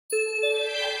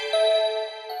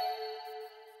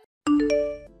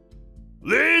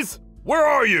Where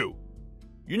are you?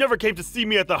 You never came to see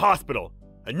me at the hospital.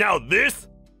 And now this?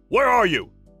 Where are you?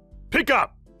 Pick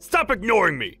up! Stop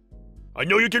ignoring me! I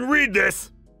know you can read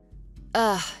this!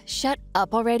 Shut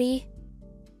up already.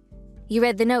 You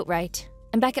read the note, right?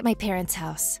 I'm back at my parents'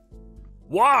 house.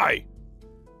 Why?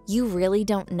 You really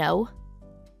don't know?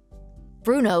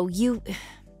 Bruno, you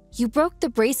broke the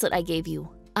bracelet I gave you.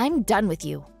 I'm done with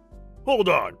you. Hold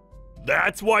on.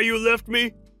 That's why you left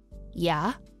me?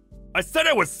 Yeah? I said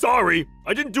I was sorry.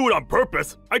 I didn't do it on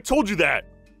purpose. I told you that.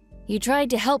 You tried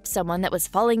to help someone that was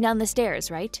falling down the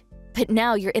stairs, right? But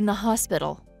now you're in the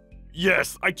hospital.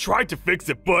 Yes, I tried to fix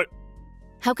it, but...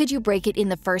 How could you break it in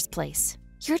the first place?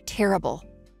 You're terrible.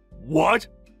 What?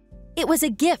 It was a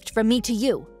gift from me to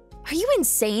you. Are you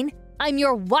insane? I'm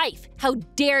your wife. How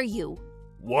dare you?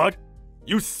 What?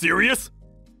 You serious?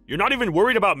 You're not even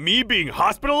worried about me being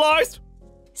hospitalized?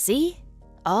 See?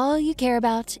 All you care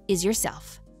about is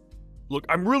yourself. Look,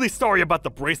 I'm really sorry about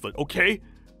the bracelet, okay?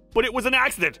 But it was an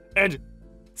accident, and...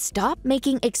 Stop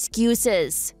making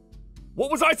excuses.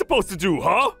 What was I supposed to do,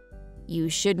 huh? You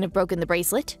shouldn't have broken the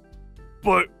bracelet.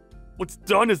 But what's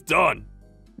done is done.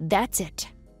 That's it.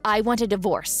 I want a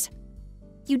divorce.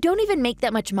 You don't even make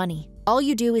that much money. All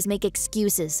you do is make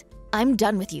excuses. I'm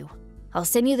done with you. I'll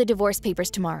send you the divorce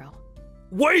papers tomorrow.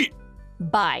 Wait!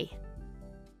 Bye.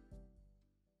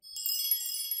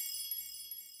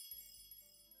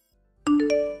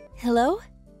 Hello?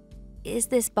 Is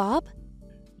this Bob?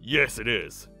 Yes, it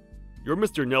is. You're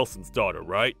Mr. Nelson's daughter,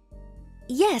 right?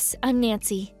 Yes, I'm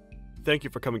Nancy. Thank you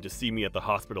for coming to see me at the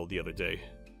hospital the other day.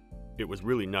 It was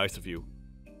really nice of you.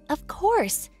 Of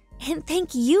course. And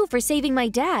thank you for saving my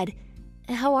dad.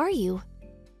 How are you?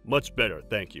 Much better,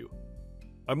 thank you.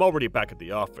 I'm already back at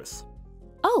the office.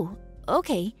 Oh,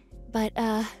 okay. But,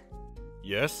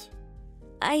 Yes?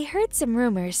 I heard some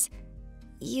rumors.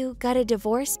 You got a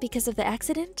divorce because of the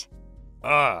accident?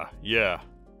 Ah, yeah.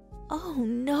 Oh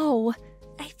no.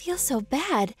 I feel so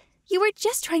bad. You were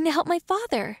just trying to help my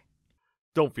father.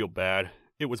 Don't feel bad.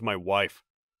 It was my wife.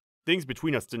 Things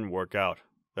between us didn't work out,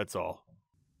 that's all.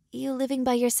 You living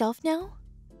by yourself now?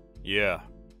 Yeah.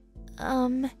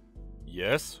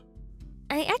 Yes?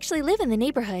 I actually live in the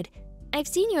neighborhood. I've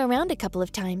seen you around a couple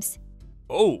of times.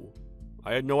 Oh,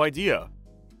 I had no idea.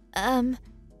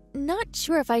 Not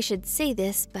sure if I should say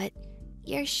this, but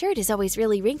your shirt is always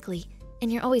really wrinkly,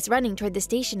 and you're always running toward the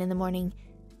station in the morning.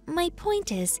 My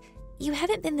point is, you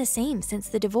haven't been the same since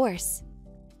the divorce.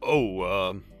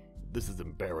 Oh, this is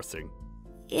embarrassing.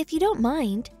 If you don't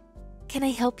mind, can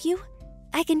I help you?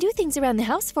 I can do things around the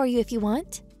house for you if you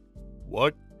want.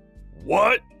 What?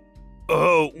 What?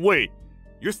 Oh, wait.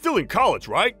 You're still in college,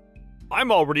 right?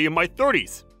 I'm already in my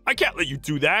 30s. I can't let you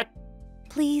do that.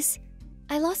 Please.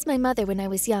 I lost my mother when I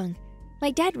was young.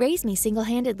 My dad raised me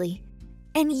single-handedly.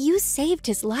 And you saved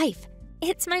his life.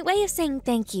 It's my way of saying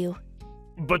thank you.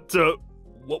 But,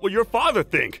 what will your father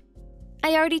think?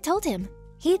 I already told him.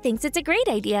 He thinks it's a great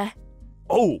idea.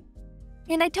 Oh.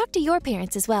 And I talked to your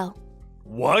parents as well.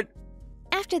 What?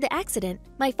 After the accident,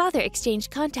 my father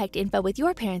exchanged contact info with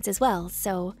your parents as well,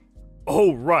 so...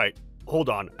 Oh, right. Hold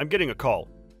on, I'm getting a call.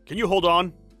 Can you hold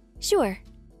on? Sure.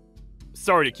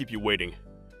 Sorry to keep you waiting.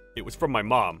 It was from my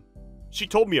mom. She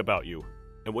told me about you,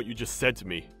 and what you just said to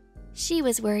me. She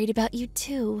was worried about you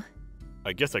too.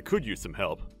 I guess I could use some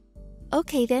help.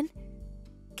 Okay then.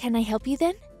 Can I help you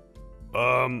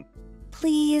then?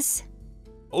 Please.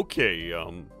 Okay,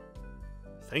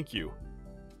 thank you.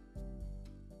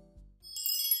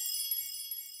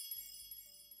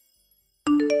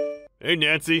 Hey,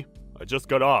 Nancy. I just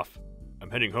got off. I'm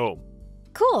heading home.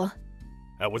 Cool.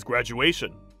 How was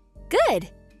graduation? Good.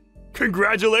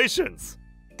 Congratulations!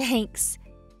 Thanks.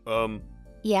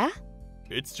 Yeah?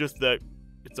 It's just that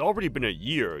it's already been a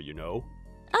year, you know?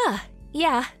 Ah,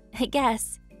 yeah, I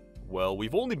guess. Well,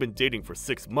 we've only been dating for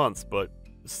 6 months, but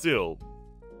still,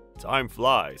 time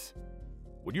flies.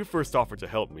 When you first offered to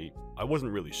help me, I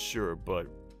wasn't really sure, but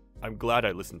I'm glad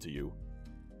I listened to you.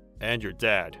 And your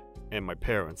dad, and my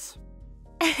parents.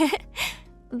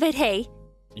 But hey.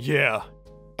 Yeah.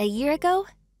 A year ago,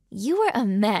 you were a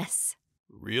mess.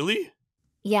 Really?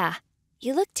 Yeah,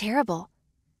 you looked terrible.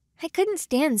 I couldn't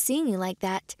stand seeing you like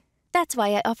that. That's why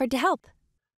I offered to help.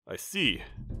 I see.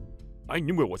 I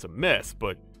knew it was a mess,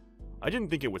 but I didn't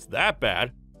think it was that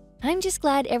bad. I'm just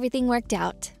glad everything worked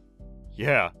out.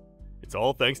 Yeah, it's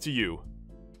all thanks to you.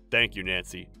 Thank you,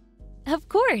 Nancy. Of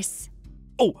course.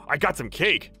 Oh, I got some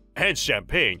cake and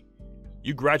champagne.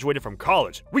 You graduated from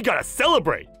college. We gotta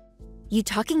celebrate! You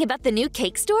talking about the new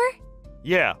cake store?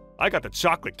 Yeah, I got the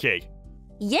chocolate cake.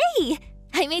 Yay!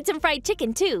 I made some fried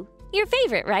chicken too. Your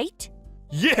favorite, right?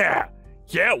 Yeah!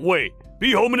 Can't wait.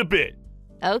 Be home in a bit.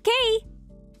 Okay.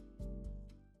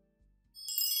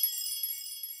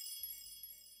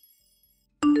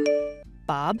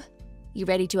 Bob, you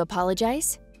ready to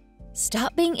apologize?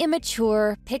 Stop being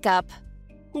immature. Pick up.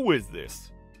 Who is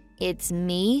this? It's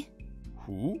me.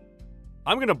 Who?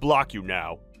 I'm gonna block you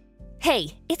now. Hey,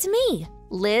 it's me,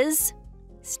 Liz.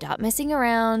 Stop messing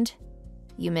around.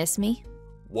 You miss me?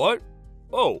 What?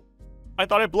 Oh, I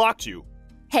thought I blocked you.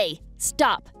 Hey,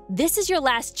 stop. This is your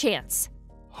last chance.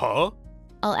 Huh?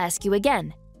 I'll ask you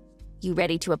again. You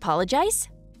ready to apologize?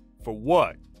 For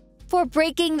what? For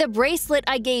breaking the bracelet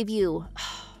I gave you.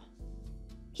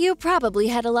 You probably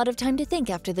had a lot of time to think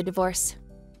after the divorce.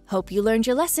 Hope you learned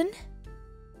your lesson.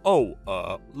 Oh,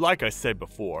 like I said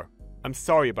before, I'm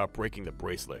sorry about breaking the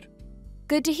bracelet.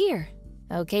 Good to hear.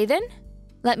 Okay then,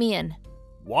 let me in.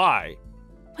 Why?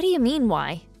 What do you mean,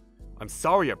 why? I'm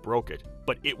sorry I broke it,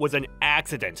 but it was an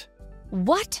accident.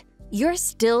 What? You're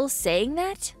still saying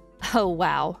that? Oh,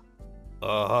 wow.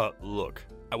 Look,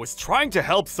 I was trying to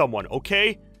help someone,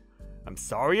 okay? I'm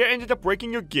sorry I ended up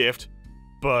breaking your gift,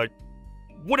 but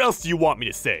what else do you want me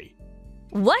to say?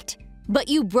 What? But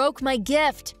you broke my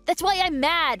gift. That's why I'm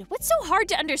mad. What's so hard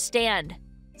to understand?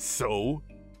 So?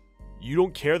 You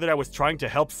don't care that I was trying to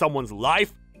help someone's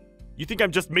life? You think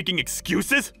I'm just making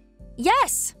excuses?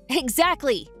 Yes,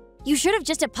 exactly. You should have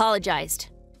just apologized.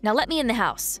 Now let me in the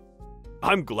house.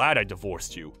 I'm glad I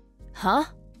divorced you. Huh?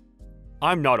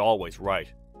 I'm not always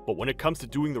right, but when it comes to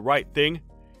doing the right thing,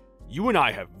 you and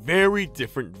I have very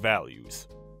different values.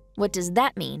 What does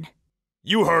that mean?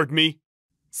 You heard me.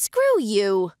 Screw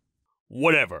you.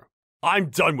 Whatever. I'm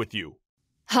done with you.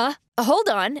 Huh? Hold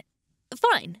on.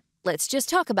 Fine. Let's just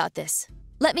talk about this.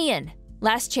 Let me in.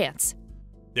 Last chance.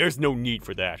 There's no need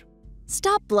for that.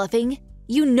 Stop bluffing.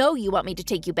 You know you want me to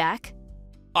take you back.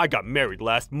 I got married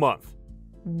last month.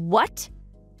 What?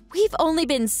 We've only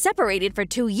been separated for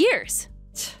 2 years.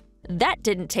 That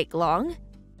didn't take long.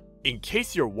 In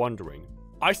case you're wondering,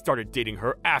 I started dating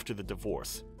her after the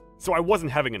divorce, so I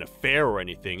wasn't having an affair or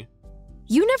anything.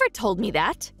 You never told me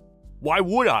that. Why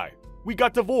would I? We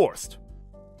got divorced.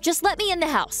 Just let me in the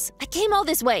house. I came all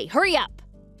this way. Hurry up.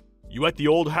 You at the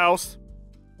old house?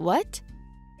 What?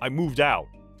 I moved out,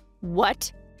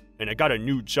 What? and I got a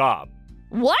new job.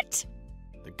 What?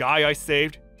 The guy I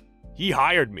saved, he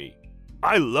hired me.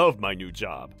 I love my new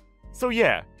job. So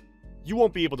yeah, you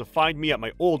won't be able to find me at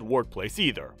my old workplace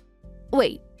either.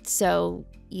 Wait, so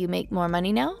you make more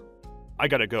money now? I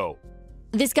gotta go.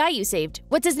 This guy you saved,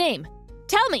 what's his name?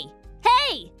 Tell me!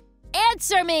 Hey!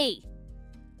 Answer me!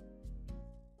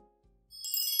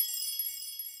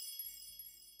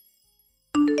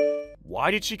 Why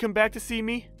did she come back to see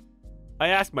me? I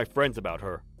asked my friends about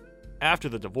her. After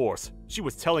the divorce, she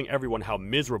was telling everyone how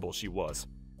miserable she was,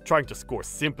 trying to score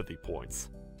sympathy points.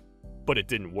 But it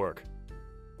didn't work.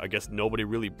 I guess nobody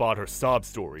really bought her sob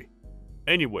story.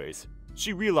 Anyways,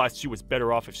 she realized she was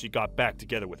better off if she got back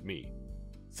together with me.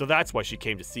 So that's why she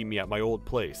came to see me at my old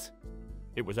place.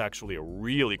 It was actually a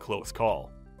really close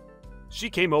call. She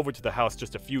came over to the house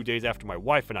just a few days after my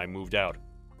wife and I moved out.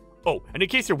 Oh, and in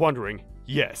case you're wondering,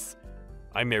 yes,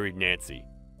 I married Nancy.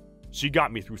 She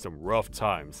got me through some rough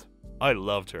times. I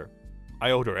loved her.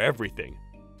 I owed her everything.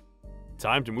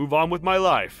 Time to move on with my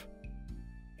life.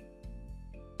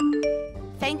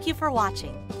 Thank you for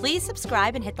watching. Please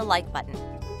subscribe and hit the like button.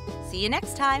 See you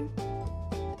next time.